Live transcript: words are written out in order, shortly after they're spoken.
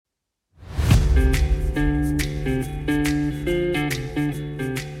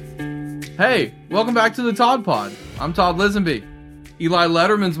Hey, welcome back to the Todd Pod. I'm Todd Lisenby. Eli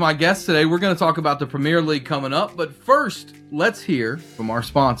Letterman's my guest today. We're going to talk about the Premier League coming up, but first, let's hear from our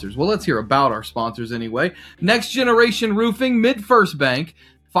sponsors. Well, let's hear about our sponsors anyway. Next Generation Roofing, MidFirst Bank,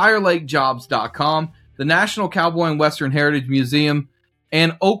 FireLakeJobs.com, the National Cowboy and Western Heritage Museum,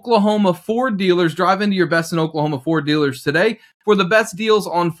 and Oklahoma Ford dealers. Drive into your best in Oklahoma Ford dealers today for the best deals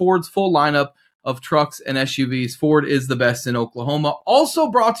on Ford's full lineup of trucks and SUVs. Ford is the best in Oklahoma. Also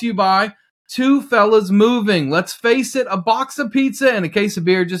brought to you by Two Fellas Moving. Let's face it, a box of pizza and a case of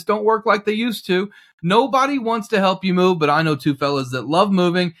beer just don't work like they used to. Nobody wants to help you move, but I know two fellas that love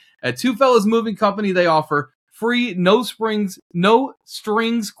moving. At Two Fellas Moving Company, they offer free, no strings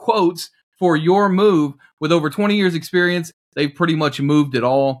quotes for your move. With over 20 years experience, they've pretty much moved it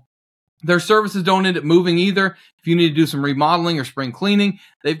all. Their services don't end up moving either. If you need to do some remodeling or spring cleaning,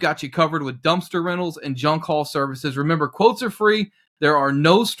 they've got you covered with dumpster rentals and junk haul services. Remember, quotes are free. There are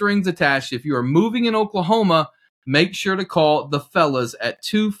no strings attached. If you are moving in Oklahoma, make sure to call the fellas at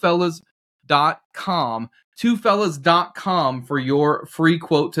twofellas.com. Twofellas.com for your free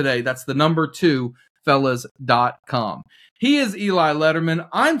quote today. That's the number 2fellas.com. He is Eli Letterman.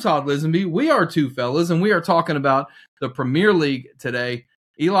 I'm Todd Lisenby. We are Two Fellas, and we are talking about the Premier League today.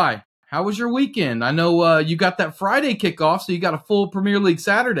 Eli, how was your weekend? I know you got that Friday kickoff, so you got a full Premier League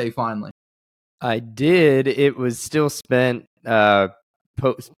Saturday finally. I did. It was still spent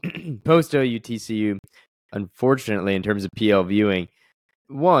post OUTCU, unfortunately, in terms of PL viewing.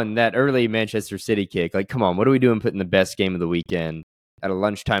 One, that early Manchester City kick. Like, come on, what are we doing putting the best game of the weekend at a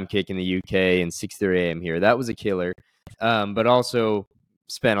lunchtime kick in the UK and 6:30 a.m. here? That was a killer. But also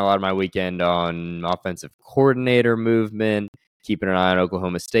spent a lot of my weekend on offensive coordinator movement, keeping an eye on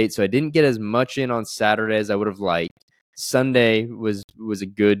Oklahoma State. So I didn't get as much in on Saturday as I would have liked. Sunday was a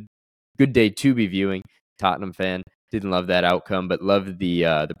good day to be viewing. Tottenham fan. Didn't love that outcome, but loved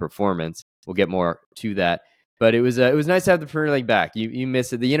the performance. We'll get more to that. But it was nice to have the Premier League back. You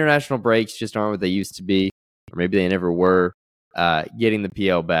miss it. The international breaks just aren't what they used to be, or maybe they never were. Getting the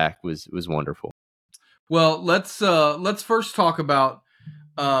PL back was wonderful. Well, let's first talk about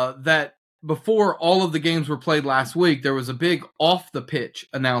that. Before all of the games were played last week, there was a big off-the-pitch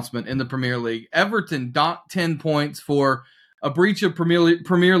announcement in the Premier League. Everton docked 10 points for a breach of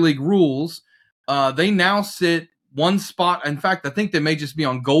Premier League rules. They now sit one spot. In fact, I think they may just be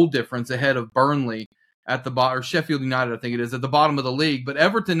on goal difference ahead of Burnley at the bottom, or Sheffield United, I think it is, at the bottom of the league. But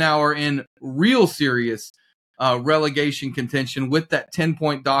Everton now are in real serious relegation contention with that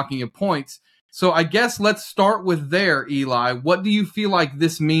 10-point docking of points. So I guess let's start with there, Eli. What do you feel like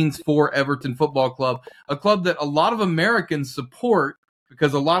this means for Everton Football Club, a club that a lot of Americans support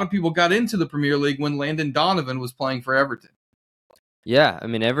because a lot of people got into the Premier League when Landon Donovan was playing for Everton? Yeah, I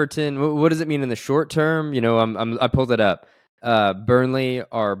mean, Everton, what does it mean in the short term? You know, I pulled it up. Burnley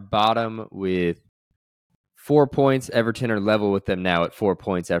are bottom with 4 points. Everton are level with them now at 4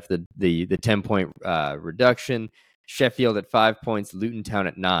 points after the 10-point reduction. Sheffield at 5 points, Luton Town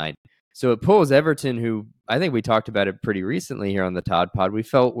at 9. So it pulls Everton, who I think we talked about it pretty recently here on the Todd Pod. We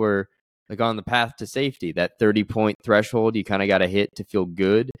felt were like on the path to safety. That 30-point threshold, you kind of got to hit to feel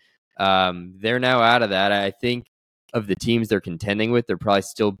good. They're now out of that. I think of the teams they're contending with, they're probably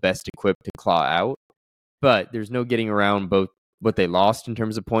still best equipped to claw out. But there's no getting around both what they lost in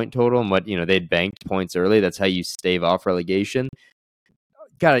terms of point total and what, they'd banked points early. That's how you stave off relegation.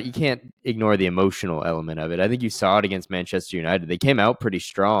 You can't ignore the emotional element of it. I think you saw it against Manchester United. They came out pretty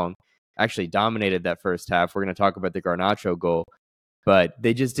strong, actually dominated that first half. We're going to talk about the Garnacho goal, but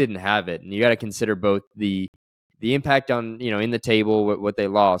they just didn't have it. And you got to consider both the impact on, in the table, what they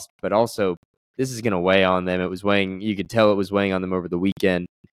lost, but also this is going to weigh on them. It was weighing, you could tell it was weighing on them over the weekend,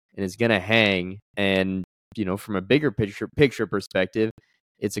 and it's going to hang. And, from a bigger picture perspective,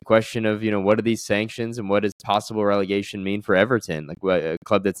 it's a question of, what do these sanctions and what does possible relegation mean for Everton? Like a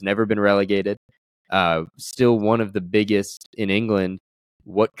club that's never been relegated, still one of the biggest in England.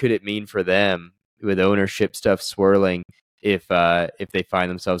 What could it mean for them with ownership stuff swirling if they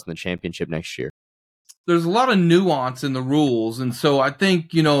find themselves in the championship next year? There's a lot of nuance in the rules, and so I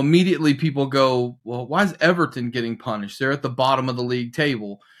think, immediately people go, well, why is Everton getting punished? They're at the bottom of the league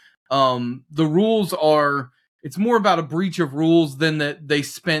table. The rules are, it's more about a breach of rules than that they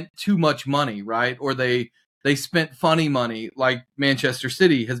spent too much money, right? Or they spent funny money like Manchester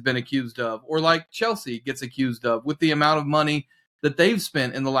City has been accused of, or like Chelsea gets accused of with the amount of money that they've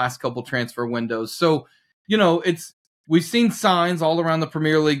spent in the last couple transfer windows. So, we've seen signs all around the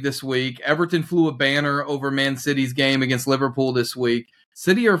Premier League this week. Everton flew a banner over Man City's game against Liverpool this week.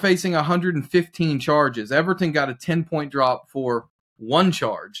 City are facing 115 charges. Everton got a 10-point drop for one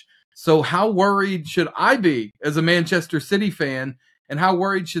charge. So how worried should I be as a Manchester City fan And how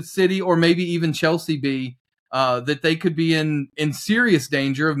worried should City or maybe even Chelsea be that they could be in serious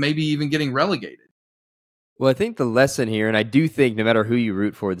danger of maybe even getting relegated? Well, I think the lesson here, and I do think no matter who you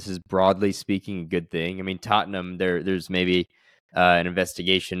root for, this is broadly speaking a good thing. I mean, Tottenham, there's maybe an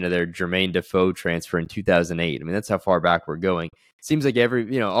investigation into their Jermaine Defoe transfer in 2008. I mean, that's how far back we're going. It seems like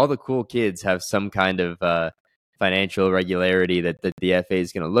all the cool kids have some kind of financial irregularity that the FA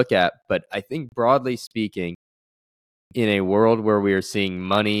is going to look at. But I think broadly speaking, in a world where we are seeing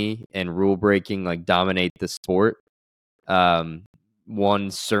money and rule breaking like dominate the sport, one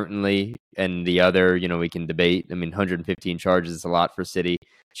certainly, and the other, we can debate. I mean, 115 charges is a lot for City,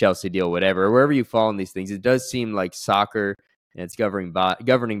 Chelsea deal, whatever. Wherever you fall in these things, it does seem like soccer and its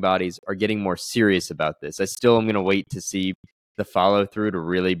governing bodies are getting more serious about this. I still am going to wait to see the follow through to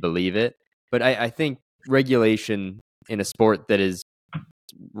really believe it. But I think regulation in a sport that is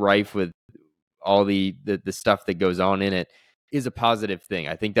rife with all the stuff that goes on in it is a positive thing.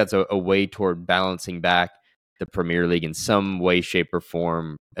 I think that's a way toward balancing back the Premier League in some way, shape, or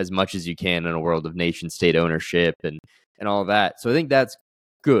form as much as you can in a world of nation state ownership and all that. So I think that's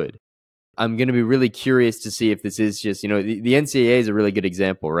good. I'm going to be really curious to see if this is just, the NCAA is a really good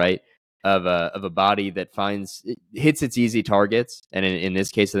example, right? Of a body that hits its easy targets. And in this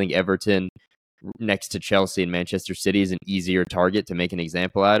case, I think Everton next to Chelsea and Manchester City is an easier target to make an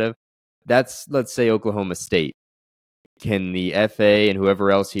example out of. That's, let's say, Oklahoma State. Can the FA and whoever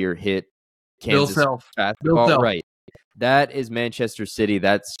else here hit Kansas basketball? Right. That is Manchester City.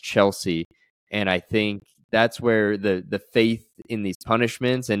 That's Chelsea. And I think that's where the faith in these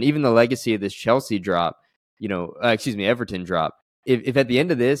punishments and even the legacy of this Chelsea drop, Everton drop. If at the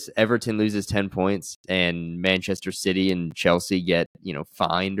end of this, Everton loses 10 points and Manchester City and Chelsea get,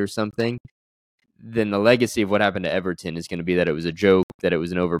 fined or something, then the legacy of what happened to Everton is going to be that it was a joke, that it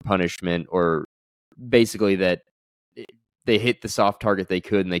was an overpunishment, or basically that they hit the soft target they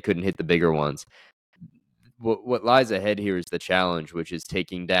could and they couldn't hit the bigger ones. What lies ahead here is the challenge, which is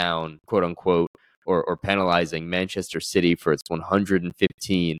taking down, quote unquote, or penalizing Manchester City for its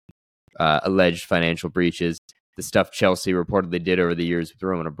 115 alleged financial breaches, the stuff Chelsea reportedly did over the years with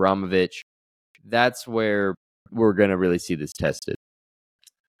Roman Abramovich. That's where we're going to really see this tested.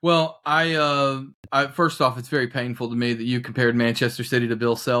 Well, I first off, it's very painful to me that you compared Manchester City to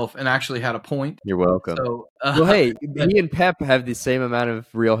Bill Self and actually had a point. You're welcome. So, well, hey, he and Pep have the same amount of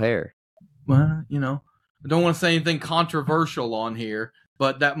real hair. Well, I don't want to say anything controversial on here,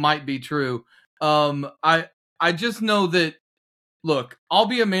 but that might be true. I just know that, look, I'll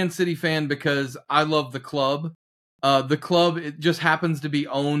be a Man City fan because I love the club. The club, it just happens to be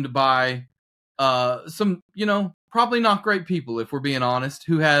owned by some, probably not great people, if we're being honest,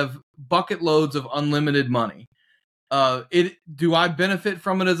 who have bucket loads of unlimited money. Do I benefit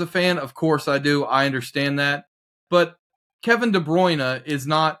from it as a fan? Of course I do. I understand that. But Kevin De Bruyne is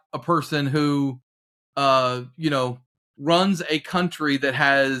not a person who, runs a country that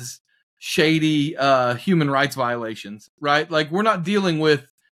has shady human rights violations, right? Like, we're not dealing with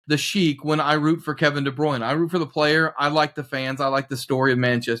the Sheik when I root for Kevin De Bruyne. I root for the player. I like the fans. I like the story of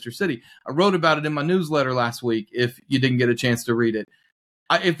Manchester City. I wrote about it in my newsletter last week, if you didn't get a chance to read it.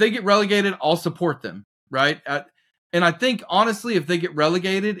 If they get relegated, I'll support them, right? And I think, honestly, if they get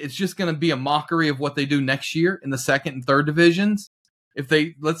relegated, it's just going to be a mockery of what they do next year in the second and third divisions. If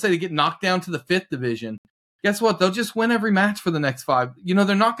let's say they get knocked down to the fifth division, guess what? They'll just win every match for the next 5.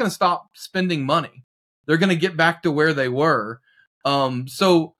 They're not going to stop spending money. They're going to get back to where they were.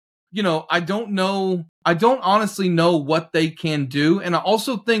 So, I don't know. I don't honestly know what they can do. And I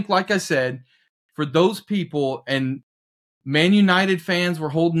also think, like I said, for those people, and Man United fans were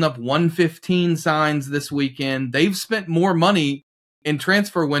holding up 115 signs this weekend. They've spent more money in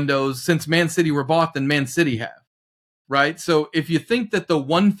transfer windows since Man City were bought than Man City have, right? So if you think that the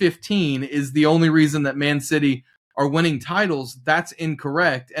 115 is the only reason that Man City are winning titles, that's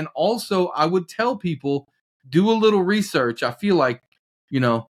incorrect. And also, I would tell people, do a little research. I feel like,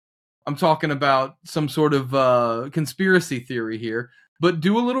 I'm talking about some sort of conspiracy theory here, but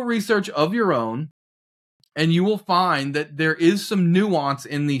do a little research of your own, and you will find that there is some nuance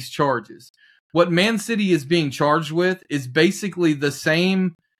in these charges. What Man City is being charged with is basically the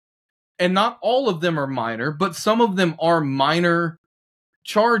same, and not all of them are minor, but some of them are minor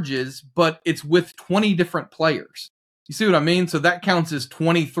charges, but it's with 20 different players. You see what I mean? So that counts as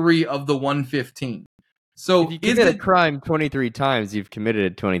 23 of the 115. So if you commit a crime 23 times, you've committed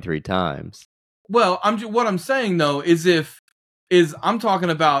it 23 times. Well, what I'm saying though is I'm talking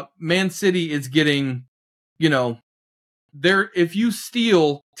about Man City is getting, if you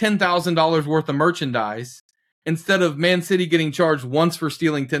steal $10,000 worth of merchandise, instead of Man City getting charged once for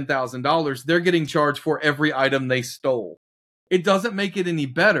stealing $10,000, they're getting charged for every item they stole. It doesn't make it any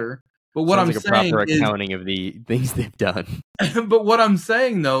better. But what Sounds I'm like a saying proper is, accounting of the things they've done. but what I'm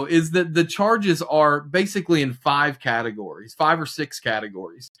saying though is that the charges are basically in 5 or 6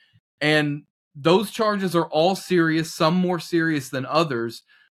 categories. And those charges are all serious, some more serious than others,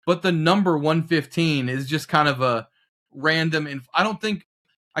 but the number 115 is just kind of a random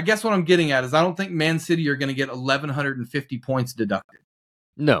I guess what I'm getting at is I don't think Man City are going to get 1150 points deducted,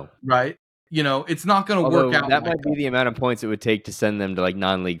 No. right? It's not going to work Although out that like might be the amount of points it would take to send them to like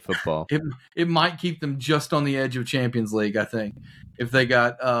non-league football. it might keep them just on the edge of Champions League, I think, if they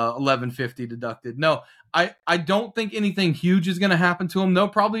got 1150 deducted. No, I don't think anything huge is going to happen to them. There'll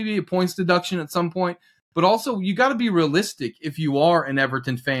probably be a points deduction at some point, but also you got to be realistic if you are an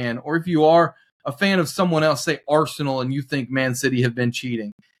Everton fan or if you are a fan of someone else, say Arsenal, and you think Man City have been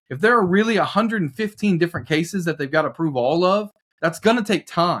cheating. If there are really 115 different cases that they've got to prove all of, that's going to take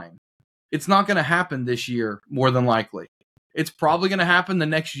time. It's not going to happen this year, more than likely. It's probably going to happen the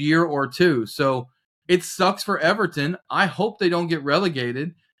next year or two. So it sucks for Everton. I hope they don't get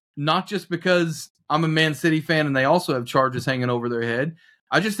relegated, not just because I'm a Man City fan and they also have charges hanging over their head.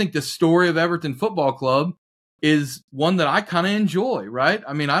 I just think the story of Everton Football Club is one that I kind of enjoy, right?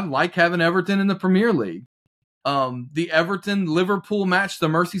 I mean, I like having Everton in the Premier League. The Everton-Liverpool match, the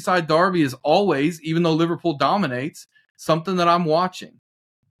Merseyside derby, is always, even though Liverpool dominates, something that I'm watching.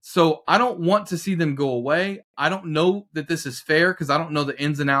 So I don't want to see them go away. I don't know that this is fair because I don't know the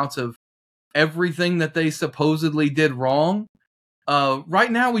ins and outs of everything that they supposedly did wrong.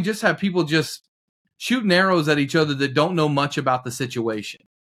 Right now, we just have people just shooting arrows at each other that don't know much about the situation.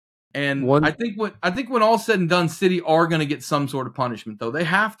 And I think when all's said and done, City are going to get some sort of punishment, though. They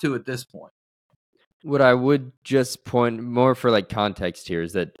have to at this point. What I would just point more for like context here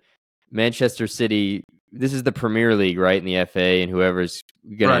is that Manchester City, this is the Premier League, right? In the FA, and whoever's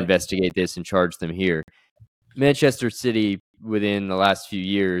going to investigate this and charge them here. Manchester City, within the last few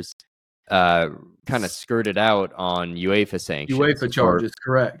years, kind of skirted out on UEFA sanctions. UEFA charges,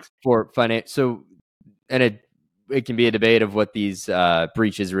 correct. For so, and it can be a debate of what these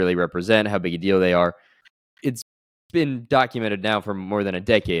breaches really represent, how big a deal they are. It's been documented now for more than a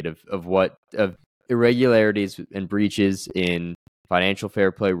decade of irregularities and breaches in financial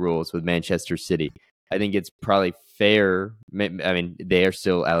fair play rules with Manchester City. I think it's probably fair. I mean, they are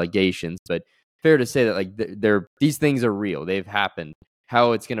still allegations, but fair to say that like these things are real. They've happened.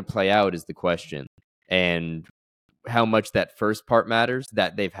 How it's going to play out is the question, and how much that first part matters,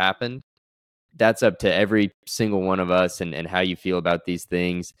 that they've happened. That's up to every single one of us, and how you feel about these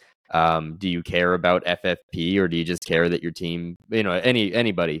things. Do you care about FFP, or do you just care that your team,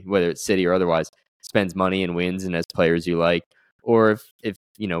 anybody, whether it's City or otherwise, spends money and wins and has players you like? Or if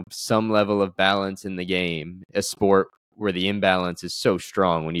some level of balance in the game, a sport where the imbalance is so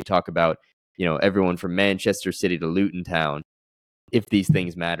strong, when you talk about everyone from Manchester City to Luton Town, if these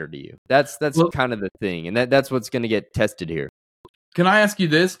things matter to you, that's kind of the thing, and that's what's going to get tested here. Can I ask you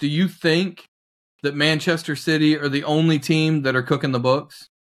this? Do you think that Manchester City are the only team that are cooking the books?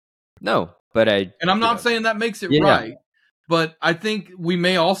 No, but I'm not saying that makes it right, but I think we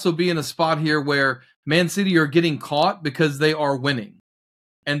may also be in a spot here where Man City are getting caught because they are winning,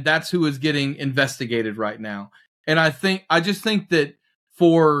 and that's who is getting investigated right now. And I just think that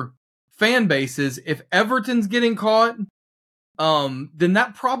for fan bases, if Everton's getting caught, then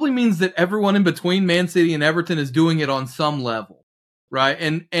that probably means that everyone in between Man City and Everton is doing it on some level, right?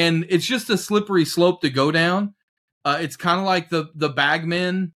 And it's just a slippery slope to go down. It's kind of like the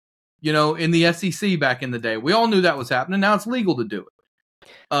bagmen, in the SEC back in the day. We all knew that was happening. Now it's legal to do it.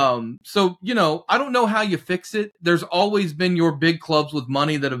 So, I don't know how you fix it. There's always been your big clubs with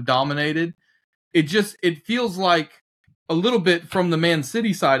money that have dominated. It feels like a little bit from the Man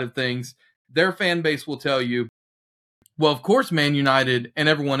City side of things, their fan base will tell you, well, of course, Man United and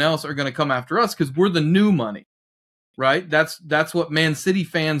everyone else are going to come after us because we're the new money, right? That's what Man City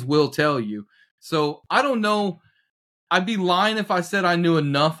fans will tell you. So I don't know. I'd be lying if I said I knew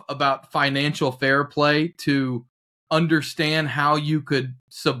enough about financial fair play to understand how you could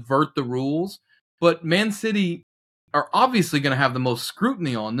subvert the rules. But Man City are obviously going to have the most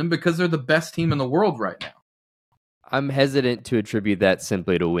scrutiny on them because they're the best team in the world right now. I'm hesitant to attribute that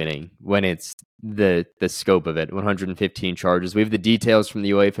simply to winning when it's the scope of it. 115 charges. We have the details from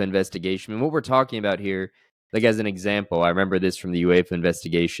the UEFA investigation. And what we're talking about here, like as an example, I remember this from the UEFA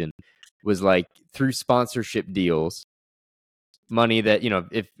investigation, was like through sponsorship deals, money that,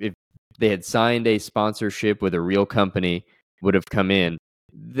 if they had signed a sponsorship with a real company would have come in.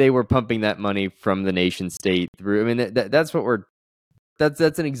 They were pumping that money from the nation state through. I mean,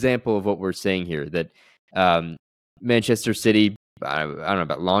 that's an example of what we're saying here, that Manchester City, I don't know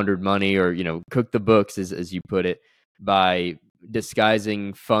about laundered money or, cooked the books as you put it. by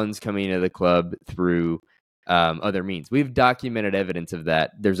disguising funds coming into the club through other means. We've documented evidence of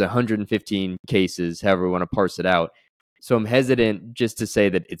that. There's 115 cases, however we want to parse it out. So I'm hesitant just to say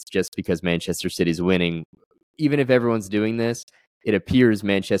that it's just because Manchester City's winning. Even if everyone's doing this, it appears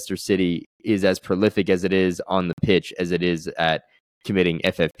Manchester City is as prolific as it is on the pitch as it is at committing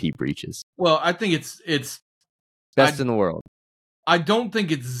FFP breaches. Well, I think it's best in the world. I don't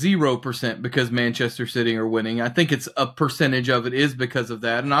think it's 0% because Manchester City are winning. I think it's a percentage of it is because of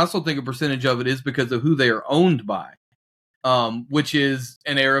that. And I also think a percentage of it is because of who they are owned by, which is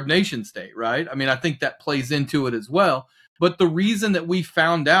an Arab nation state, right? I mean, I think that plays into it as well. But the reason that we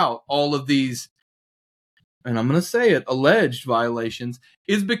found out all of these, and I'm going to say it, alleged violations,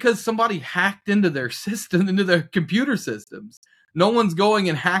 is because somebody hacked into their system, into their computer systems. No one's going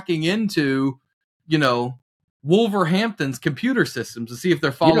and hacking into, Wolverhampton's computer systems to see if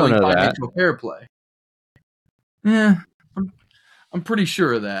they're following financial fair play. Yeah, I'm pretty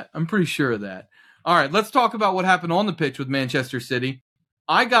sure of that. All right, let's talk about what happened on the pitch with Manchester City.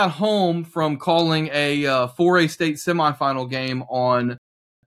 I got home from calling a 4A state semifinal game on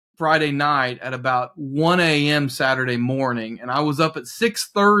Friday night at about 1 a.m. Saturday morning, and I was up at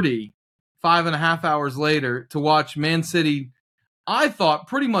 6:30, 5.5 hours later, to watch Man City, I thought,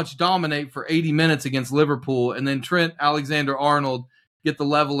 pretty much dominate for 80 minutes against Liverpool, and then Trent Alexander-Arnold get the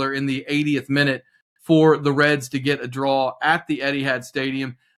leveler in the 80th minute for the Reds to get a draw at the Etihad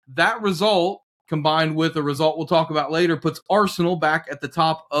Stadium. That result, combined with a result we'll talk about later, puts Arsenal back at the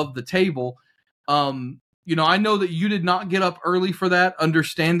top of the table. I know that you did not get up early for that,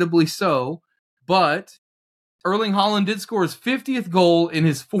 understandably so, but Erling Haaland did score his 50th goal in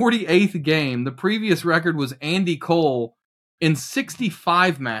his 48th game. The previous record was Andy Cole. In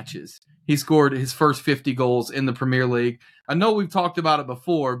 65 matches, he scored his first 50 goals in the Premier League. I know we've talked about it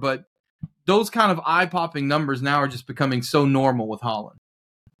before, but those kind of eye-popping numbers now are just becoming so normal with Haaland.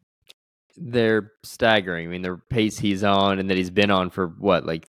 They're staggering. I mean, the pace he's on and that he's been on for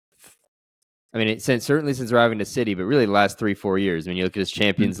certainly since arriving to City, but really the last 3-4 years. When you look at his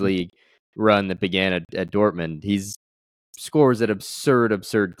Champions League run that began at Dortmund, he's scores at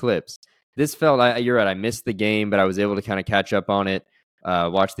absurd clips. This felt, you're right, I missed the game, but I was able to kind of catch up on it,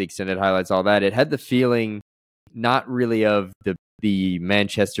 watch the extended highlights, all that. It had the feeling not really of the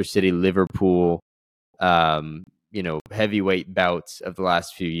Manchester City-Liverpool, heavyweight bouts of the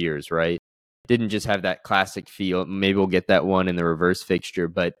last few years, right? Didn't just have that classic feel. Maybe we'll get that one in the reverse fixture,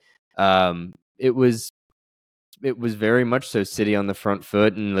 but it was very much so City on the front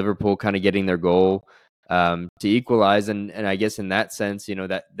foot and Liverpool kind of getting their goal to equalize. And I guess in that sense,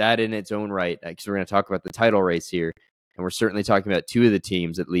 that in its own right, because we're going to talk about the title race here, and we're certainly talking about two of the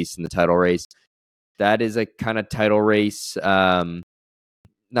teams, at least in the title race. That is a kind of title race, not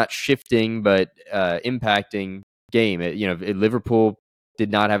shifting, but impacting game. Liverpool did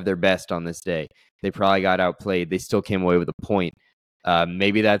not have their best on this day. They probably got outplayed. They still came away with a point.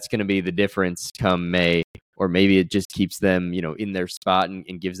 Maybe that's going to be the difference come May, or maybe it just keeps them, in their spot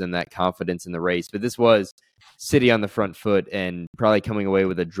and gives them that confidence in the race. But this was City on the front foot and probably coming away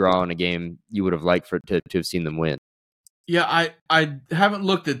with a draw in a game you would have liked to have seen them win. Yeah, I haven't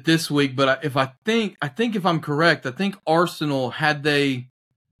looked at this week, but if I'm correct, I think Arsenal, had they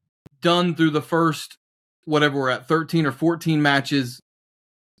done through the first, whatever we're at, 13 or 14 matches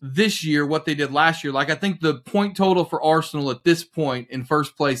this year, what they did last year, I think the point total for Arsenal at this point in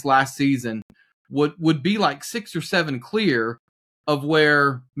first place last season would be 6 or 7 clear of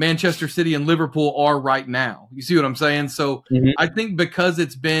where Manchester City and Liverpool are right now. You see what I'm saying? So I think because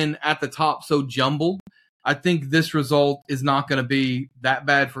it's been at the top so jumbled, I think this result is not going to be that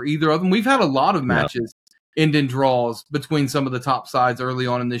bad for either of them. We've had a lot of matches end in draws between some of the top sides early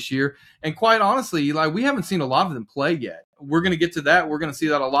on in this year. And quite honestly, Eli, we haven't seen a lot of them play yet. We're going to get to that. We're going to see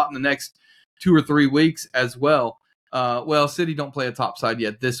that a lot in the next 2 or 3 weeks as well. City don't play a top side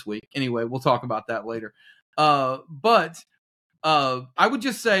yet this week. Anyway, we'll talk about that later. But I would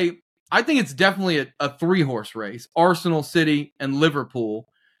just say, I think it's definitely a 3-horse race. Arsenal, City, and Liverpool.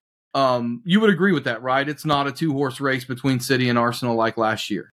 You would agree with that, right? It's not a 2-horse race between City and Arsenal like last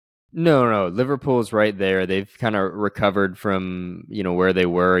year. No. Liverpool's right there. They've kind of recovered from, where they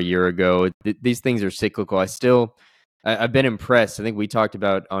were a year ago. These things are cyclical. I've been impressed. I think we talked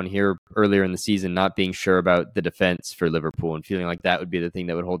about on here earlier in the season not being sure about the defense for Liverpool and feeling like that would be the thing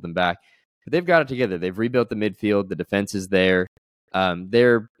that would hold them back. But they've got it together. They've rebuilt the midfield. The defense is there.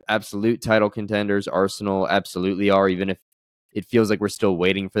 They're absolute title contenders. Arsenal absolutely are, even if it feels like we're still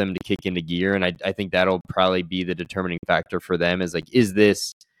waiting for them to kick into gear. And I think that'll probably be the determining factor for them is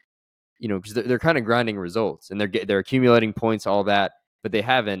this, because they're kind of grinding results and they're accumulating points, all that, but they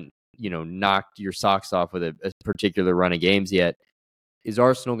haven't, knocked your socks off with a particular run of games yet. Is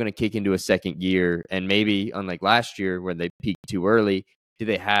Arsenal going to kick into a second gear? And maybe, unlike last year where they peaked too early, do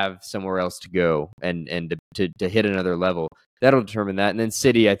they have somewhere else to go and to hit another level? That'll determine that. And then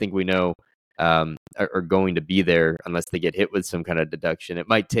City, I think we know, are going to be there unless they get hit with some kind of deduction. It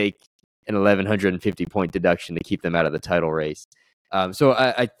might take an 1,150 point deduction to keep them out of the title race. So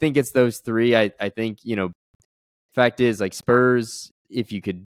I think it's those three. I think, fact is, like, Spurs, if you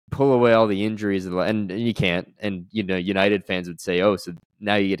could pull away all the injuries, and you can't, and United fans would say, oh, so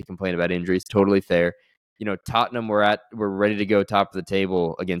now you get to complain about injuries. Totally fair. Tottenham we're ready to go top of the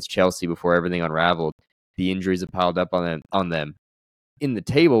table against Chelsea before everything unraveled. The injuries have piled up on them. In the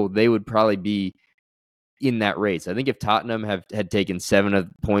table, they would probably be in that race. I think if Tottenham had taken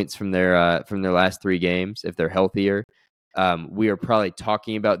 7 points from their last 3 games, if they're healthier, we are probably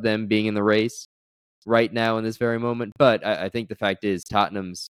talking about them being in the race right now in this very moment. But I think the fact is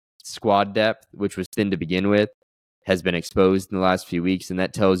Tottenham's squad depth, which was thin to begin with, has been exposed in the last few weeks, and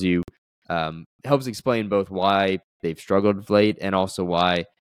that tells you, helps explain both why they've struggled of late and also why,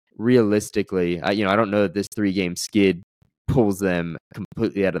 realistically, I don't know that this 3-game skid pulls them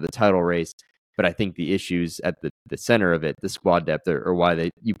completely out of the title race, but I think the issues at the center of it, the squad depth, are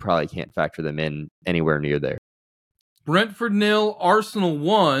why you probably can't factor them in anywhere near there. Brentford 0, Arsenal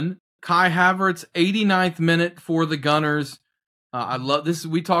 1. Kai Havertz, 89th minute for the Gunners. I love this.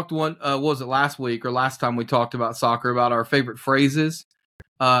 We talked what was it, last week or last time we talked about soccer, about our favorite phrases.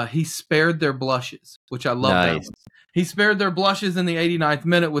 He spared their blushes, which I love. Nice. That one. He spared their blushes in the 89th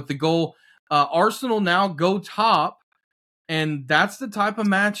minute with the goal. Arsenal now go top, and that's the type of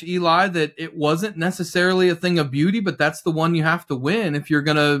match, Eli, that it wasn't necessarily a thing of beauty, but that's the one you have to win if you're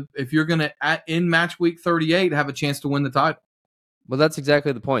gonna in match week 38 have a chance to win the title. Well, that's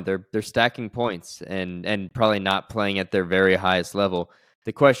exactly the point. They're stacking points and probably not playing at their very highest level.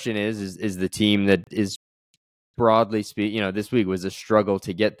 The question is the team that is, broadly speaking, this week was a struggle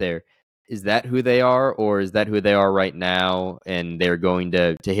to get there. Is that who they are, or is that who they are right now, and they're going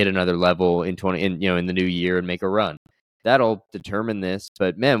to hit another level in the new year and make a run? That'll determine this.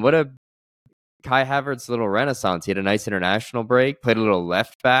 But man, what a Kai Havertz little renaissance. He had a nice international break, played a little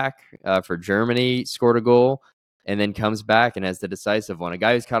left back for Germany, scored a goal, and then comes back and has the decisive one. A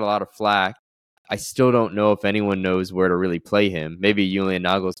guy who's caught a lot of flack. I still don't know if anyone knows where to really play him. Maybe Julian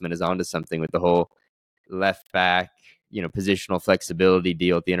Nagelsmann is onto something with the whole left back, positional flexibility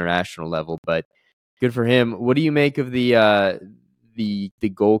deal at the international level. But good for him. What do you make of the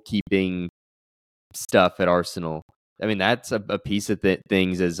goalkeeping stuff at Arsenal? I mean, that's a piece of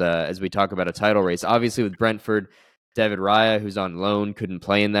things as we talk about a title race. Obviously, with Brentford, David Raya, who's on loan, couldn't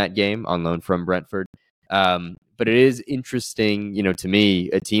play in that game, on loan from Brentford. But it is interesting, to me,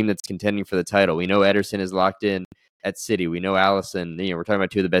 a team that's contending for the title. We know Ederson is locked in at City. We know Alisson, we're talking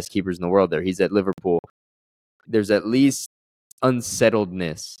about 2 of the best keepers in the world there. He's at Liverpool. There's at least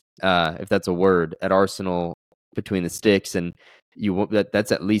unsettledness, if that's a word, at Arsenal between the sticks. And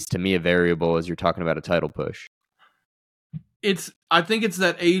that's at least, to me, a variable as you're talking about a title push. I think it's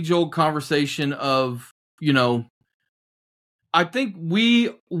that age-old conversation of, I think we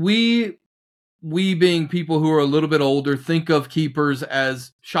being people who are a little bit older think of keepers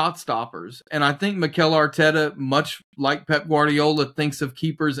as shot stoppers. And I think Mikel Arteta, much like Pep Guardiola, thinks of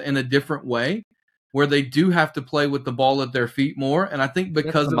keepers in a different way, where they do have to play with the ball at their feet more. And I think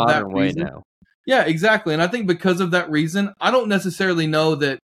because of that reason, now. Yeah, exactly. And I think because of that reason, I don't necessarily know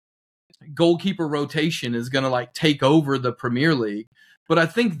that goalkeeper rotation is going to take over the Premier League. But I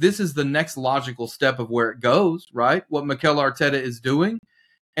think this is the next logical step of where it goes, right? What Mikel Arteta is doing.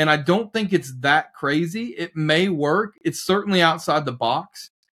 And I don't think it's that crazy. It may work. It's certainly outside the box.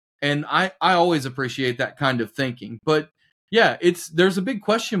 And I always appreciate that kind of thinking. But yeah, there's a big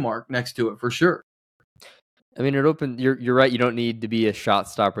question mark next to it for sure. I mean, you're right. You don't need to be a shot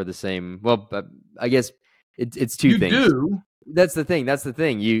stopper the same. Well, I guess it's 2 things. You do. That's the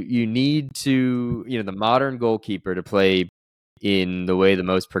thing. You need to, the modern goalkeeper to play in the way the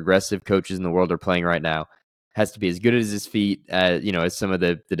most progressive coaches in the world are playing right now. Has to be as good as his feet, as some of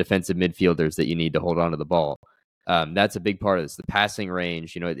the defensive midfielders that you need to hold on to the ball. That's a big part of this. The passing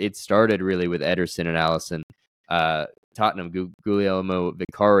range, it started really with Ederson and Alisson. Tottenham, Guglielmo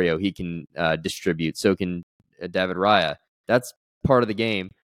Vicario, he can distribute. So can David Raya. That's part of the game.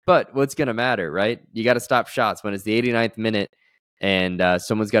 But what's going to matter, right? You got to stop shots. When it's the 89th minute and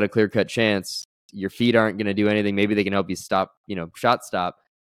someone's got a clear-cut chance, your feet aren't going to do anything. Maybe they can help you stop, shot stop.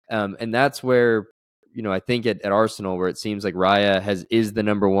 And that's where, I think at Arsenal, where it seems like Raya is the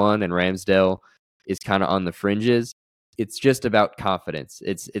number one and Ramsdale is kind of on the fringes. It's just about confidence.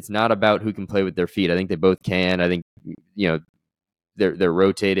 It's not about who can play with their feet. I think they both can. I think, they're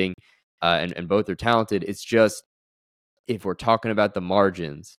rotating. and both are talented. It's just, if we're talking about the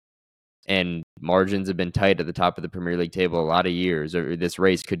margins, and margins have been tight at the top of the Premier League table a lot of years, or this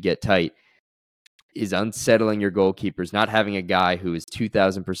race could get tight, is unsettling your goalkeepers, not having a guy who is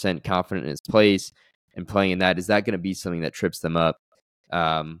 2,000% confident in his place and playing in that, is that going to be something that trips them up?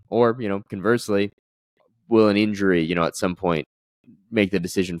 Or, conversely, will an injury, at some point make the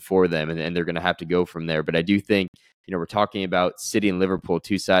decision for them, and they're going to have to go from there. But I do think, we're talking about City and Liverpool,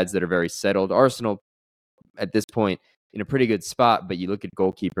 two sides that are very settled. Arsenal, at this point, in a pretty good spot, but you look at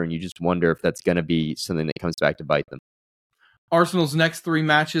goalkeeper and you just wonder if that's going to be something that comes back to bite them. Arsenal's next 3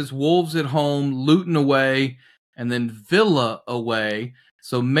 matches: Wolves at home, Luton away, and then Villa away.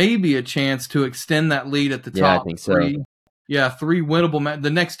 So maybe a chance to extend that lead at the top. Yeah, I think so. 3. Yeah, 3 winnable the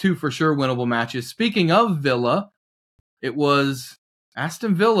next 2 for sure winnable matches. Speaking of Villa, it was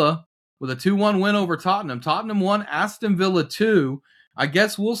Aston Villa with a 2-1 win over Tottenham. Tottenham 1, Aston Villa 2. I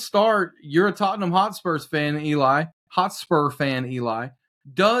guess we'll start. You're a Tottenham Hotspur fan, Eli.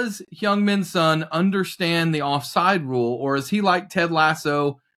 Does Heung-min Son understand the offside rule, or is he like Ted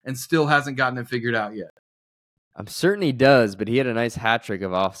Lasso and still hasn't gotten it figured out yet? I'm certain he does, but he had a nice hat trick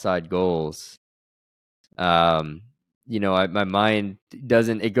of offside goals. My mind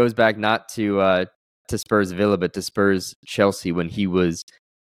doesn't. It goes back not to Spurs Villa, but to Spurs Chelsea when he was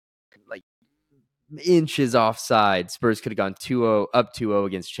like inches offside. Spurs could have gone 2-0 up 2-0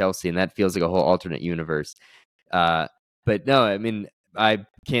 against Chelsea, and that feels like a whole alternate universe. But no, I mean, I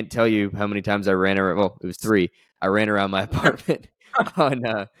can't tell you how many times I ran around. Well, it was 3. I ran around my apartment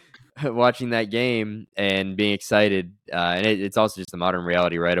on watching that game and being excited. And it's also just the modern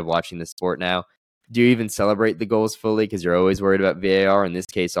reality, right, of watching the sport now. Do you even celebrate the goals fully? Because you're always worried about VAR. In this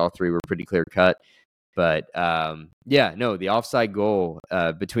case, all 3 were pretty clear cut. But the offside goal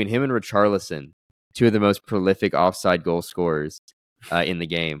between him and Richarlison, 2 of the most prolific offside goal scorers in the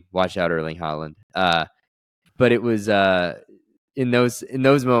game. Watch out, Erling Haaland. But it was in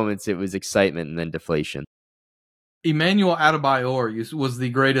those moments, it was excitement and then deflation. Emmanuel Adebayor was the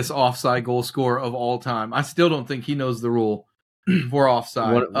greatest offside goal scorer of all time. I still don't think he knows the rule for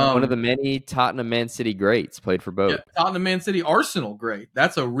offside. One of the many Tottenham Man City greats, played for both. Yeah, Tottenham Man City Arsenal great.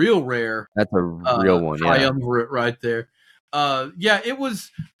 That's a real rare. That's a real one. Triumvirate right there. It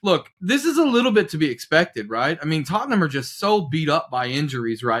was. Look, this is a little bit to be expected, right? I mean, Tottenham are just so beat up by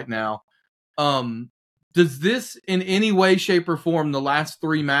injuries right now. Does this in any way, shape, or form, the last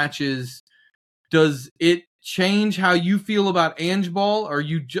 3 matches, does it change how you feel about Ange Ball? Are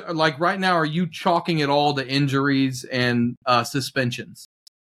you right now? Are you chalking it all to injuries and suspensions?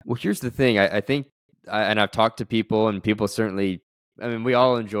 Well, here's the thing. I think, and I've talked to people, and people certainly. I mean, we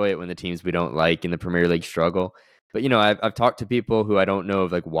all enjoy it when the teams we don't like in the Premier League struggle. But I've talked to people who I don't know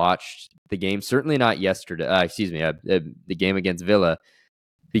have watched the game. Certainly not yesterday. The game against Villa,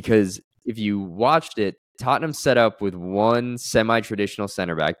 because if you watched it, Tottenham set up with one semi-traditional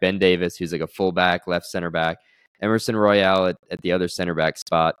center back, Ben Davis, who's like a fullback, left center back, Emerson Royale at the other center back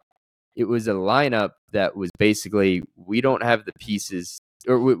spot. It was a lineup that was basically, we don't have the pieces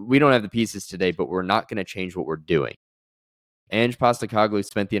today, but we're not going to change what we're doing. Ange Postecoglou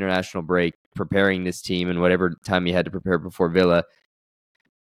spent the international break preparing this team and whatever time he had to prepare before Villa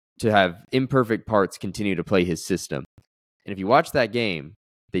to have imperfect parts continue to play his system. And if you watch that game,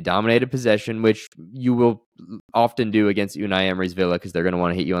 they dominated possession, which you will often do against Unai Emery's Villa because they're going to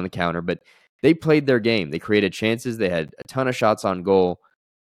want to hit you on the counter. But they played their game. They created chances. They had a ton of shots on goal,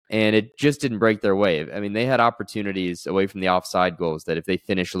 and it just didn't break their way. I mean, they had opportunities away from the offside goals that if they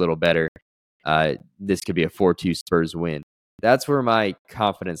finish a little better, this could be a 4-2 Spurs win. That's where my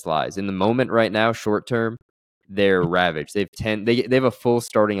confidence lies. In the moment right now, short term, they're ravaged. They have a full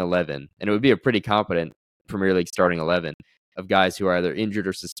starting 11, and it would be a pretty competent Premier League starting 11 of guys who are either injured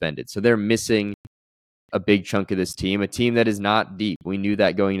or suspended. So they're missing a big chunk of this team, a team that is not deep. We knew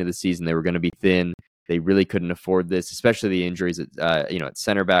that going into the season. They were going to be thin. They really couldn't afford this, especially the injuries at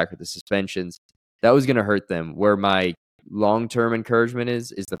center back with the suspensions. That was going to hurt them. Where my long-term encouragement is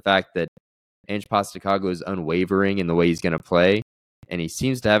the fact that Ange Postecoglou is unwavering in the way he's going to play, and he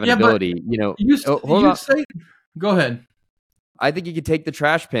seems to have an ability. Go ahead. I think he could take the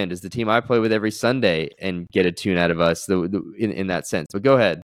trash pan as the team I play with every Sunday and get a tune out of us in that sense. But go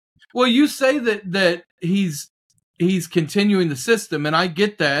ahead. Well, you say that he's continuing the system, and I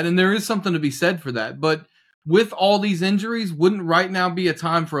get that, and there is something to be said for that. But with all these injuries, wouldn't right now be a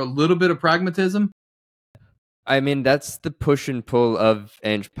time for a little bit of pragmatism? I mean, that's the push and pull of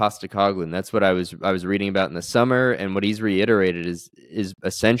Ange Postecoglou, and that's what I was reading about in the summer, and what he's reiterated is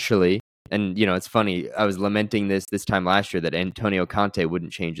essentially. And, it's funny, I was lamenting this time last year that Antonio Conte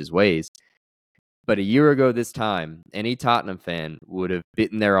wouldn't change his ways. But a year ago this time, any Tottenham fan would have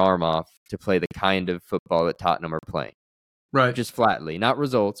bitten their arm off to play the kind of football that Tottenham are playing. Right. Just flatly, not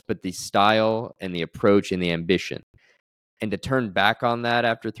results, but the style and the approach and the ambition. And to turn back on that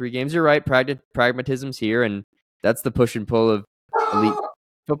after 3 games, you're right, pragmatism's here, and that's the push and pull of elite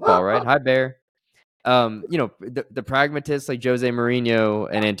football, right? Hi, Bear. The pragmatists like Jose Mourinho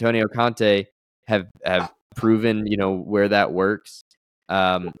and Antonio Conte have proven, where that works.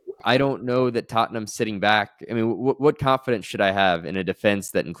 I don't know that Tottenham's sitting back. I mean, what confidence should I have in a defense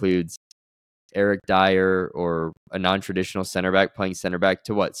that includes Eric Dyer or a non-traditional center back playing center back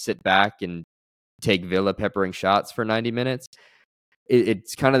to sit back and take Villa peppering shots for 90 minutes?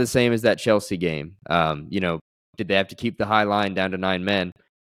 It's kind of the same as that Chelsea game. Did they have to keep the high line down to 9 men?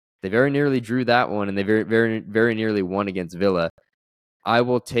 They very nearly drew that one, and they very, very, very nearly won against Villa. I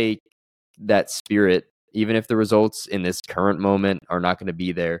will take that spirit, even if the results in this current moment are not going to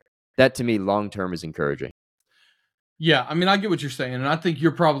be there. That, to me, long-term is encouraging. Yeah, I mean, I get what you're saying, and I think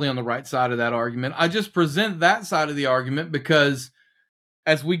you're probably on the right side of that argument. I just present that side of the argument because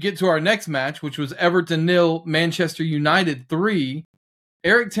as we get to our next match, which was Everton 0, Manchester United 3,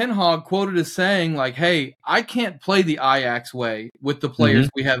 Eric Ten Hag quoted as saying, like, hey, I can't play the Ajax way with the players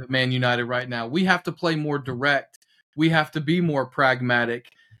we have at Man United right now. We have to play more direct. We have to be more pragmatic.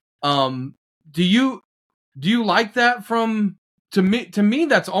 Do you like that from to me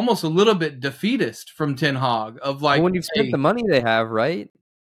that's almost a little bit defeatist from Ten Hag of like, when you've spent the money they have, right?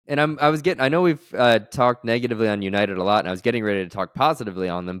 And I know we've talked negatively on United a lot, and I was getting ready to talk positively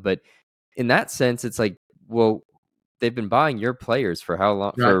on them, but in that sense, it's like, well, they've been buying your players for how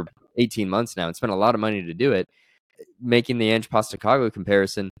long? Right. For 18 months now, and spent a lot of money to do it. Making the Ange Postecoglou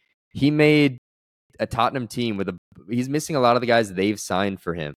comparison, he made a Tottenham team he's missing a lot of the guys they've signed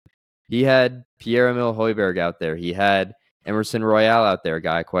for him. He had Pierre-Emile Højbjerg out there. He had Emerson Royale out there, a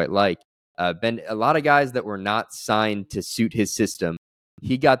guy I quite like. A lot of guys that were not signed to suit his system.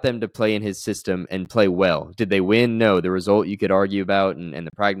 He got them to play in his system and play well. Did they win? No. The result you could argue about and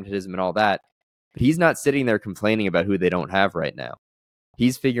the pragmatism and all that. But he's not sitting there complaining about who they don't have right now.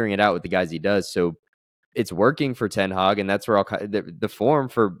 He's figuring it out with the guys he does. So it's working for Ten Hag, and that's where the form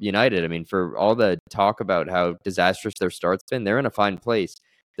for United. I mean, for all the talk about how disastrous their start's been, they're in a fine place.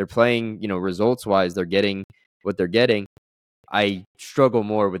 They're playing, results-wise, they're getting what they're getting. I struggle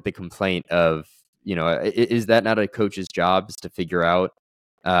more with the complaint of, is that not a coach's job, is to figure out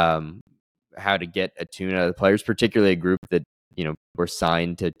how to get a tune out of the players, particularly a group that, were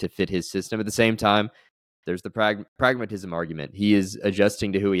signed to fit his system. At the same time, there's the pragmatism argument. He is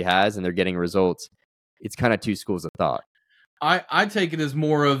adjusting to who he has, and they're getting results. It's kind of two schools of thought. I take it as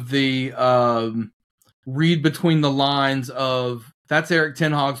more of the read between the lines of that's Eric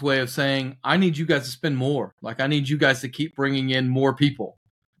Ten Hag's way of saying, I need you guys to spend more. Like, I need you guys to keep bringing in more people.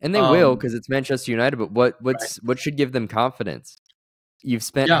 And they will, because it's Manchester United, but what should give them confidence? You've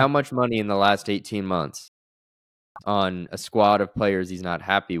spent how much money in the last 18 months on a squad of players he's not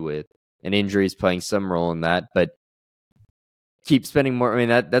happy with, and injuries playing some role in that, but keep spending more. I mean,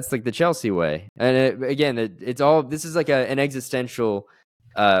 that's like the Chelsea way. And it's all, this is like an existential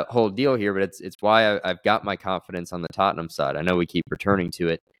whole deal here, but it's why I've got my confidence on the Tottenham side. I know we keep returning to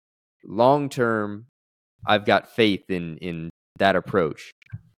it. Long term, I've got faith in that approach.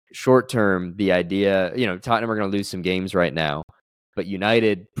 Short term, the idea, Tottenham are going to lose some games right now, but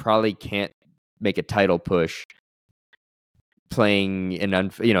United probably can't make a title push playing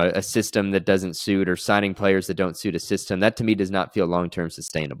a system that doesn't suit, or signing players that don't suit a system. That to me does not feel long-term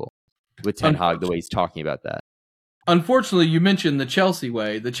sustainable with Ten Hag, the way he's talking about that. Unfortunately, you mentioned the Chelsea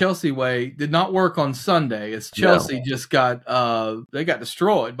way. The Chelsea way did not work on Sunday, as Chelsea just got they got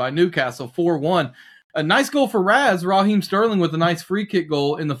destroyed by Newcastle 4-1. A nice goal for Raheem Sterling with a nice free kick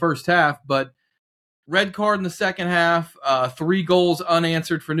goal in the first half, but red card in the second half, 3 goals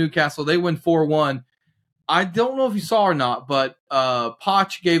unanswered for Newcastle. They win 4-1. I don't know if you saw or not, but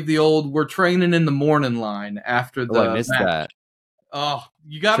Poch gave the old "we're training in the morning" line after the I missed match. that. Oh,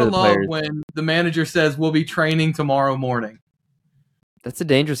 you gotta love when the manager says we'll be training tomorrow morning. That's a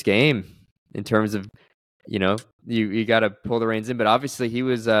dangerous game in terms of, you got to pull the reins in. But obviously he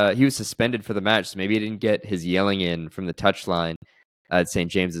was suspended for the match, so maybe he didn't get his yelling in from the touchline at St.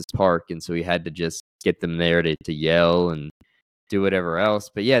 James's Park, and so he had to just get them there to yell and do whatever else.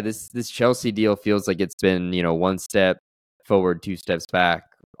 But yeah, this Chelsea deal feels like it's been, one step forward, 2 steps back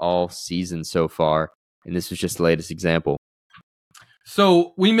all season so far, and this was just the latest example.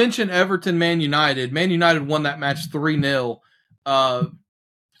 So we mentioned Everton, Man United. Man United won that match 3-0.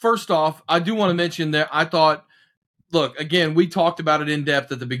 First off, I do want to mention that I thought, look, again, we talked about it in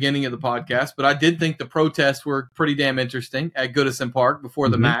depth at the beginning of the podcast, but I did think the protests were pretty damn interesting at Goodison Park before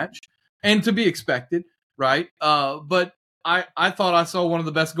the match. and to be expected, right? But I thought I saw one of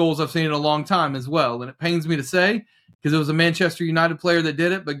the best goals I've seen in a long time as well, and it pains me to say because it was a Manchester United player that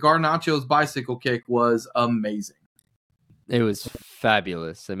did it, but Garnacho's bicycle kick was amazing. It was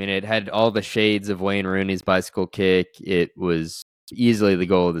fabulous. I mean, it had all the shades of Wayne Rooney's bicycle kick. It was easily the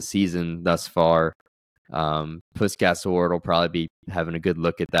goal of the season thus far. Puskas Award will probably be having a good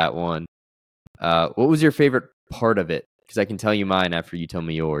look at that one. What was your favorite part of it? Because I can tell you mine after you tell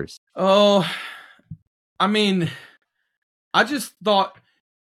me yours. Oh, I mean, I just thought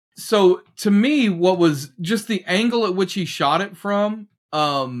so. To me, what was just the angle at which he shot it from.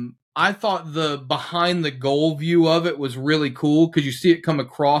 I thought the behind the goal view of it was really cool because you see it come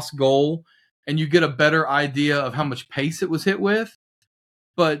across goal and you get a better idea of how much pace it was hit with.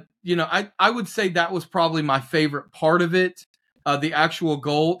 But, I would say that was probably my favorite part of it. The actual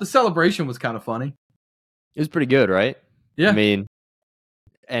goal. The celebration was kind of funny. It was pretty good, right? Yeah. I mean,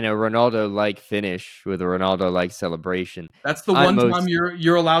 and a Ronaldo-like finish with a Ronaldo-like celebration. That's the one time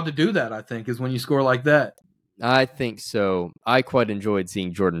you're allowed to do that, I think, is when you score like that. I think so. I quite enjoyed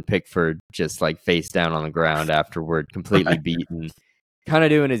seeing Jordan Pickford just like face down on the ground afterward, completely beaten, kind of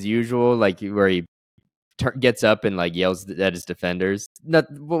doing his usual, like where he gets up and like yells at his defenders.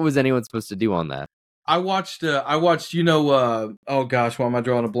 What was anyone supposed to do on that? I watched, oh gosh, why am I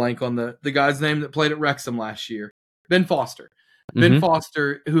drawing a blank on the guy's name that played at Wrexham last year? Ben Foster. Ben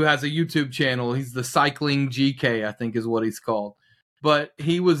Foster, who has a YouTube channel. He's the Cycling GK, I think is what he's called. But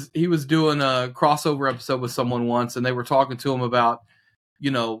he was doing a crossover episode with someone once, and they were talking to him about,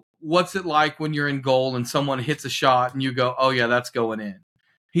 what's it like when you're in goal and someone hits a shot and you go, oh yeah, that's going in.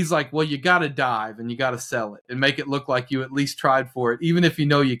 He's like, well, you got to dive and you got to sell it and make it look like you at least tried for it, even if you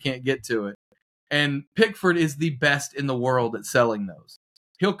know you can't get to it. And Pickford is the best in the world at selling those.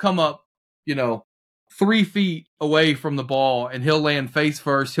 He'll come up, 3 feet away from the ball and he'll land face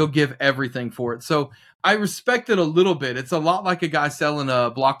first. He'll give everything for it. So I respect it a little bit. It's a lot like a guy selling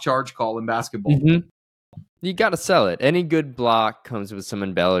a block charge call in basketball. Mm-hmm. You got to sell it. Any good block comes with some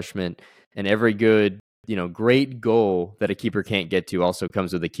embellishment, and every good, great goal that a keeper can't get to also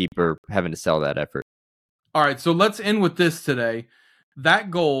comes with a keeper having to sell that effort. All right, so let's end with this today. That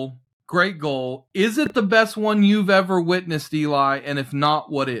goal, great goal. Is it the best one you've ever witnessed, Eli? And if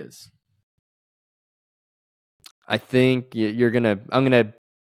not, what is? I think I'm gonna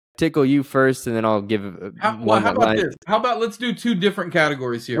tickle you first, and then I'll give one. How about this? How about let's do 2 different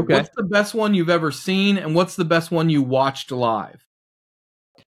categories here. Okay. What's the best one you've ever seen, and what's the best one you watched live?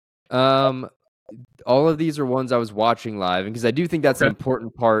 All of these are ones I was watching live, because I do think that's an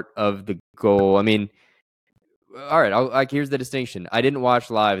important part of the goal. I mean, all right, here's the distinction. I didn't watch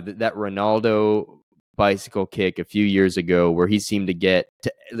live that Ronaldo bicycle kick a few years ago where he seemed to get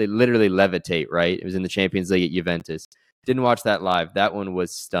to literally levitate, right? It was in the Champions League at Juventus. Didn't watch that live. That one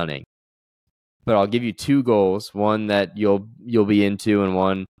was stunning. But I'll give you 2 goals, one that you'll be into and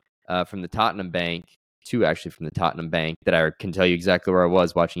one from the Tottenham Bank, 2 actually from the Tottenham Bank that I can tell you exactly where I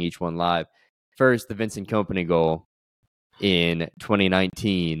was watching each one live. First, the Vincent Kompany goal in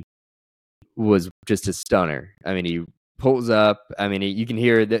 2019 was just a stunner. I mean, he pulls up. I mean, you can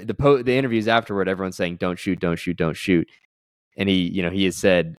hear the interviews afterward. Everyone's saying, "Don't shoot, don't shoot, don't shoot." And he has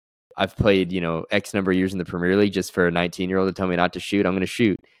said, "I've played X number of years in the Premier League just for a 19-year-old to tell me not to shoot. I'm going to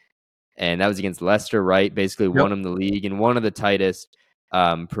shoot." And that was against Leicester, right? Basically won him the league and one of the tightest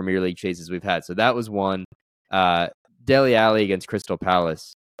Premier League chases we've had. So that was one. Dele Alli against Crystal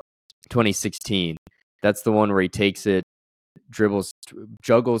Palace, 2016. That's the one where he takes it, dribbles,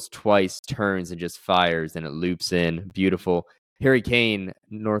 juggles twice, turns, and just fires, and it loops in. Beautiful. Harry Kane,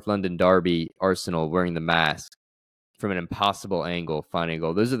 North London derby, Arsenal, wearing the mask from an impossible angle, finding a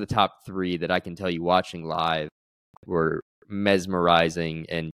goal. Those are the top 3 that I can tell you watching live were mesmerizing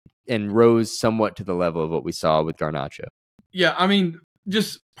and rose somewhat to the level of what we saw with Garnacho. Yeah, I mean,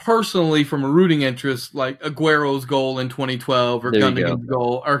 just personally from a rooting interest, like Aguero's goal in 2012 or Gundogan's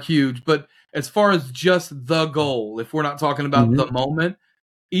goal are huge. But as far as just the goal, if we're not talking about the moment,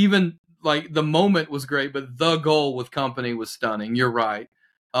 even like the moment was great, but the goal with Kompany was stunning. You're right.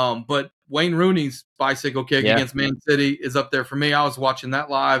 But Wayne Rooney's bicycle kick against Man City is up there for me. I was watching that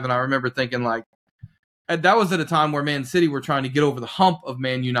live, and I remember thinking like, and that was at a time where Man City were trying to get over the hump of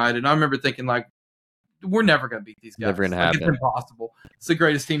Man United. And I remember thinking like, we're never going to beat these guys. Never going to happen. It's impossible. It's the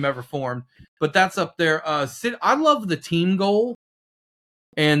greatest team ever formed. But that's up there. I love the team goal.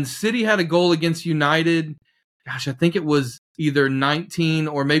 And City had a goal against United. Gosh, I think it was either 19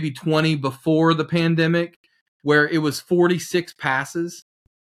 or maybe 20 before the pandemic, where it was 46 passes.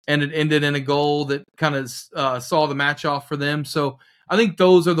 And it ended in a goal that kind of saw the match off for them. So I think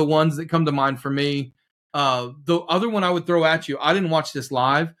those are the ones that come to mind for me. The other one I would throw at you, I didn't watch this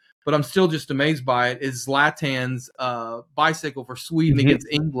live, but I'm still just amazed by it, is Zlatan's bicycle for Sweden against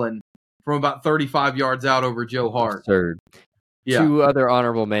England from about 35 yards out over Joe Hart. Absurd. Yeah. 2 other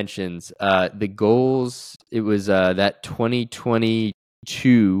honorable mentions. The goals, it was that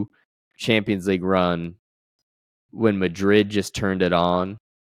 2022 Champions League run when Madrid just turned it on,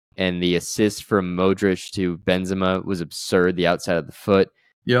 and the assist from Modric to Benzema was absurd, the outside of the foot.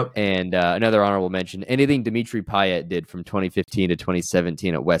 Yep. And another honorable mention, anything Dimitri Payet did from 2015 to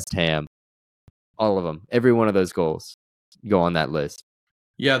 2017 at West Ham, all of them, every one of those goals go on that list.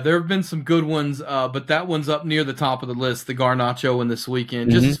 Yeah, there have been some good ones, but that one's up near the top of the list, the Garnacho one this weekend.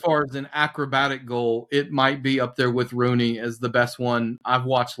 Just as far as an acrobatic goal, it might be up there with Rooney as the best one I've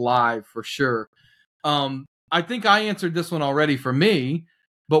watched live for sure. I think I answered this one already for me,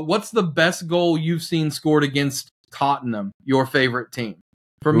 but what's the best goal you've seen scored against Tottenham, your favorite team?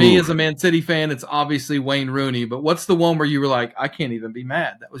 For me, as a Man City fan, it's obviously Wayne Rooney, but what's the one where you were like, I can't even be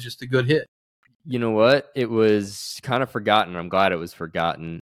mad? That was just a good hit. You know what? It was kind of forgotten. I'm glad it was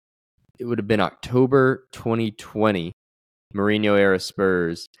forgotten. It would have been October 2020, Mourinho era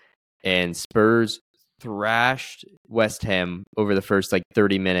Spurs, and Spurs thrashed West Ham over the first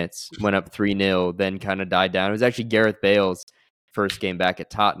 30 minutes, went up 3-0, then kind of died down. It was actually Gareth Bale's first game back at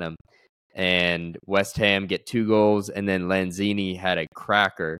Tottenham, and West Ham get 2 goals, and then Lanzini had a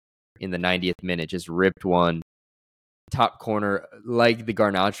cracker in the 90th minute, just ripped one top corner, like the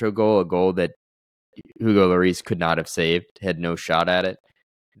Garnacho goal, a goal that Hugo Lloris could not have saved, had no shot at it.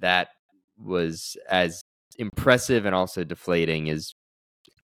 That was as impressive and also deflating as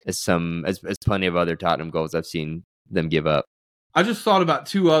plenty of other Tottenham goals I've seen them give up. I just thought about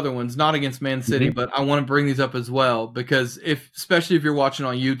 2 other ones, not against Man City, but I want to bring these up as well because especially if you're watching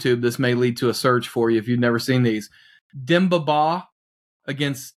on YouTube, this may lead to a search for you if you've never seen these. Demba Ba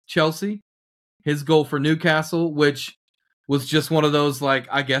against Chelsea, his goal for Newcastle, which was just one of those,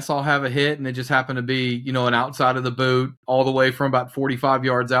 I guess I'll have a hit, and it just happened to be, an outside of the boot, all the way from about 45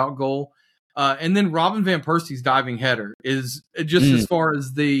 yards out goal. And then Robin Van Persie's diving header is just as far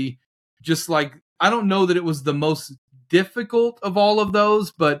as I don't know that it was the most difficult of all of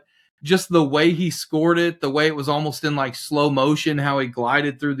those, but just the way he scored it, the way it was almost in slow motion, how he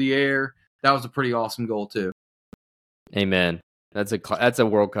glided through the air, that was a pretty awesome goal too. Amen. That's a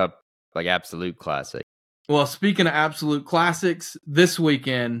World Cup absolute classic. Well, speaking of absolute classics, this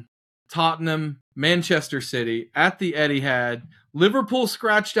weekend, Tottenham, Manchester City at the Etihad. Liverpool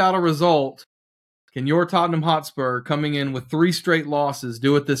scratched out a result. Can your Tottenham Hotspur, coming in with 3 straight losses,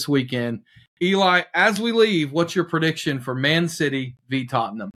 do it this weekend? Eli, as we leave, what's your prediction for Man City v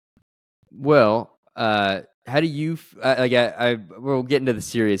Tottenham? Well, how do you we'll get into the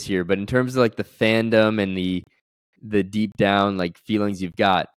serious here, but in terms of the fandom and the deep down feelings you've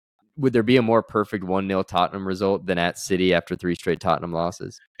got, would there be a more perfect 1-0 Tottenham result than at City after 3 straight Tottenham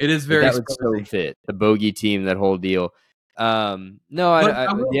losses? It is very that would so fit the bogey team, that whole deal. I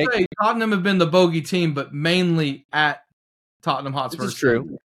will say Tottenham have been the bogey team, but mainly at Tottenham Hotspur. This is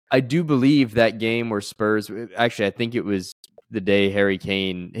true. I do believe that game where Spurs, actually, I think it was the day Harry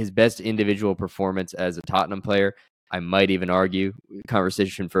Kane, his best individual performance as a Tottenham player. I might even argue,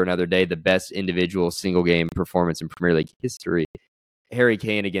 conversation for another day, the best individual single game performance in Premier League history. Harry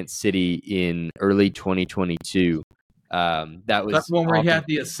Kane against City in early 2022. That's one where he had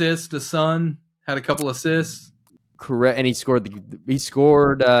the assist. The Son had a couple assists. Correct, and he scored the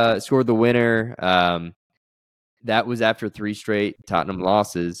winner. That was after 3 straight Tottenham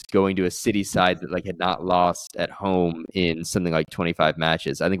losses, going to a City side that had not lost at home in something like 25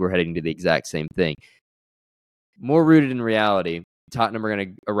 matches. I think we're heading to the exact same thing. More rooted in reality, Tottenham are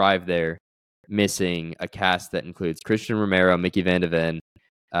going to arrive there missing a cast that includes Christian Romero, Mickey Van de Ven,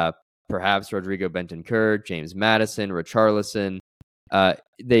 perhaps Rodrigo Bentancur, James Maddison, Richarlison.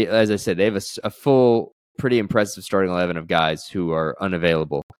 They, as I said, they have a full, pretty impressive starting 11 of guys who are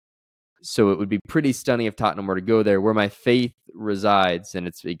unavailable. So it would be pretty stunning if Tottenham were to go there. Where my faith resides, and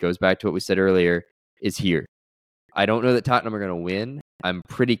it goes back to what we said earlier, is here. I don't know that Tottenham are going to win. I'm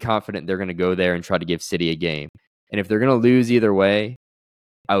pretty confident they're going to go there and try to give City a game. And if they're going to lose either way,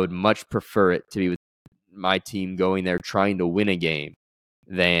 I would much prefer it to be with my team going there trying to win a game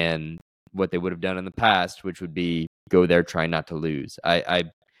than what they would have done in the past, which would be go there trying not to lose.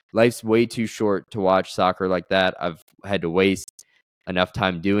 Life's way too short to watch soccer like that. I've had to waste enough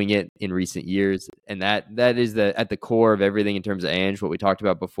time doing it in recent years, and that is at the core of everything in terms of Ange, what we talked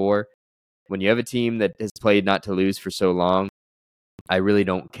about before. When you have a team that has played not to lose for so long, I really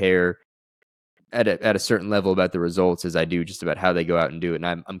don't care at a certain level about the results as I do just about how they go out and do it.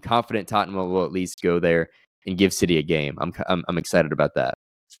 And I'm confident Tottenham will at least go there and give City a game. I'm excited about that.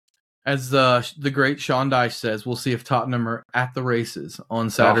 As the great Sean Dyche says, we'll see if Tottenham are at the races on Oh,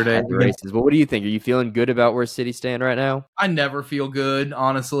 Saturday. at the races. Well, what do you think? Are you feeling good about where City stand right now? I never feel good,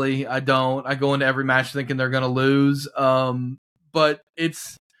 honestly. I don't. I go into every match thinking they're going to lose. But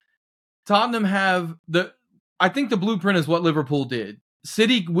it's Tottenham have the. I think the blueprint is what Liverpool did.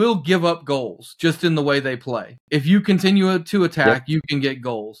 City will give up goals just in the way they play. If you continue to attack, you can get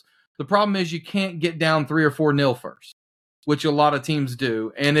goals. The problem is you can't get down 3 or 4-0 first, which a lot of teams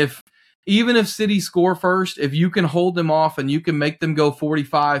do. And even if City score first, if you can hold them off and you can make them go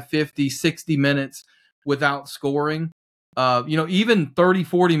 45, 50, 60 minutes without scoring, even 30,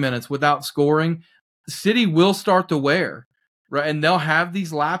 40 minutes without scoring, City will start to wear, right? And they'll have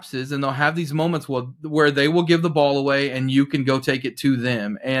these lapses and they'll have these moments where they will give the ball away and you can go take it to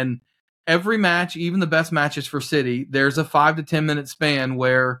them. And every match, even the best matches for City, there's a 5 to 10 minute span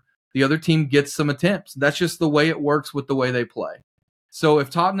where the other team gets some attempts. That's just the way it works with the way they play. So if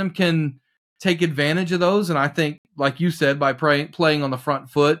Tottenham can take advantage of those, and I think, like you said, by playing on the front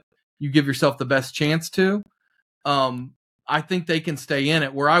foot, you give yourself the best chance to. I think they can stay in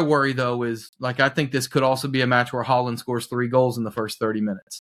it. Where I worry, though, is I think this could also be a match where Haaland scores 3 goals in the first 30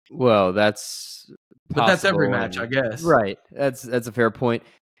 minutes. Well, that's But that's every match, I guess. Right. That's a fair point.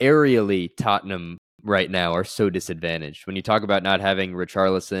 Aerially, Tottenham right now are so disadvantaged. When you talk about not having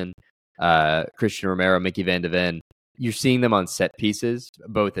Richarlison, Christian Romero, Mickey Van de Ven, you're seeing them on set pieces,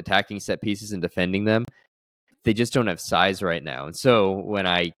 both attacking set pieces and defending them. They just don't have size right now. And so when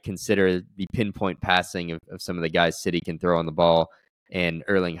I consider the pinpoint passing of some of the guys City can throw on the ball and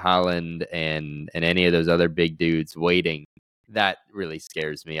Erling Haaland and any of those other big dudes waiting, that really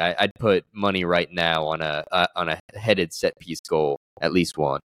scares me. I'd put money right now on a headed set piece goal, at least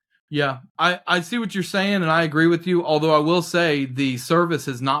one. Yeah, I see what you're saying, and I agree with you. Although I will say the service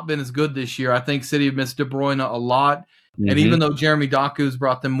has not been as good this year. I think City have missed De Bruyne a lot. And even though Jeremy Doku's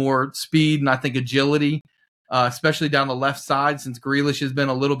brought them more speed and I think agility, especially down the left side since Grealish has been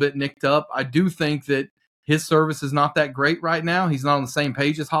a little bit nicked up, I do think that his service is not that great right now. He's not on the same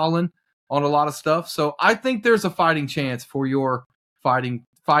page as Haaland on a lot of stuff. So I think there's a fighting chance for your fighting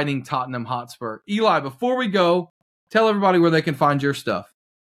Tottenham Hotspur. Eli, before we go, tell everybody where they can find your stuff.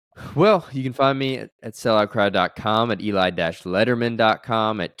 Well, you can find me at selloutcrowd.com, at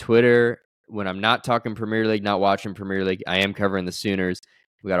eli-letterman.com, at Twitter. When I'm not talking Premier League, not watching Premier League, I am covering the Sooners.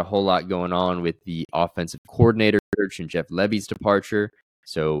 We got a whole lot going on with the offensive coordinator search and Jeff Levy's departure.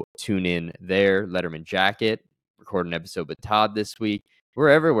 So tune in there. Letterman Jacket, record an episode with Todd this week. We're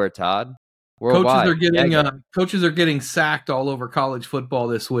everywhere, Todd. Worldwide. Coaches are getting sacked all over college football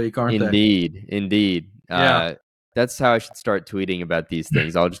this week, aren't they? Indeed. Yeah. That's how I should start tweeting about these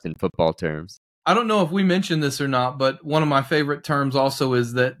things, all just in football terms. I don't know if we mentioned this or not, but one of my favorite terms also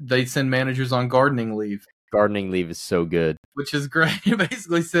is that they send managers on gardening leave. Gardening leave is so good. Which is great. You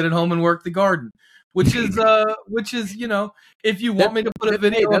basically sit at home and work the garden. Which is, if you want me to put a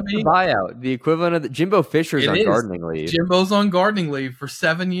video of me. The buyout. The equivalent of Jimbo Fisher's on gardening leave. Jimbo's on gardening leave for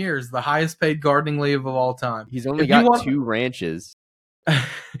 7 years, the highest paid gardening leave of all time. He's only got 2 ranches.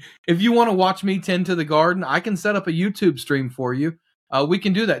 If you want to watch me tend to the garden, I can set up a YouTube stream for you. We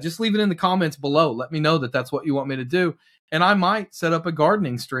can do that. Just leave it in the comments below. Let me know that that's what you want me to do. And I might set up a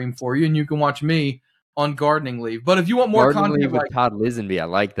gardening stream for you, and you can watch me on gardening leave. But if you want more content with Todd Lisenby, I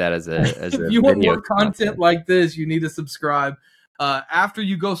like that as if you want more content like this, you need to subscribe. After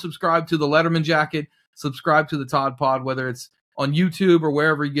you go subscribe to the Letterman Jacket, subscribe to the Todd Pod, whether it's on YouTube or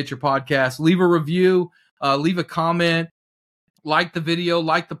wherever you get your podcasts. Leave a review, leave a comment, like the video,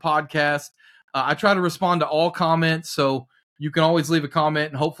 like the podcast. I try to respond to all comments, so you can always leave a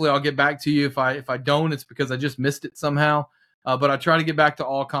comment, and hopefully I'll get back to you. If I don't, it's because I just missed it somehow. But I try to get back to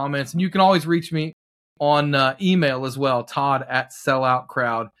all comments, and you can always reach me on email as well,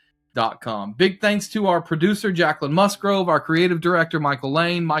 todd@selloutcrowd.com. Big thanks to our producer, Jacqueline Musgrove, our creative director, Michael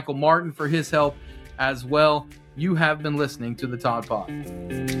Lane, Michael Martin for his help as well. You have been listening to the Todd Pod.